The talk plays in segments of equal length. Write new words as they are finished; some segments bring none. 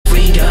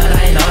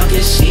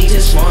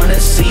just wanna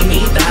see me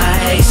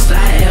die.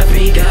 Slide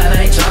every god,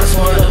 I just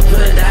wanna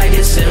put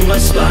daggers in my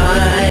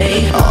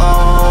spine.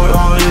 Oh,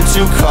 don't get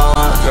too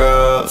calm,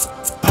 girl.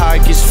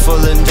 Pockets full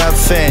of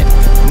nothing,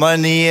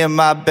 money in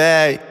my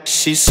bag.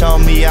 She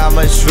told me how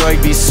much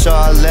rugby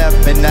saw I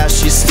left, and now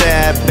she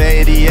stabbed.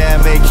 Baby, yeah,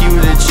 make you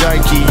the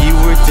junkie. You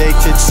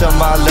addicted to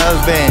my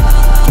loving,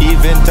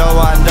 even though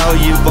I know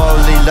you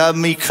only love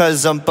me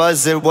cause I'm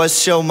buzzing.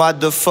 What's your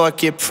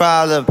motherfucking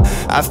problem?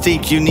 I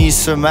think you need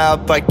some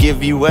help, I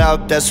give you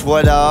help, that's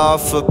what I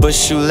offer.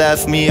 But you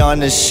left me on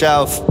the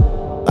shelf.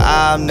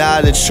 I'm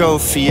not a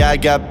trophy, I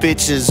got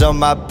bitches on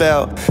my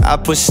belt. I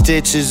put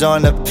stitches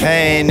on the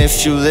pain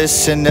if you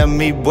listen to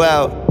me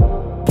well.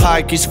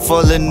 Pockets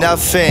full of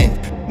nothing,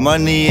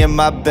 money in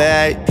my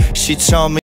bag. She told me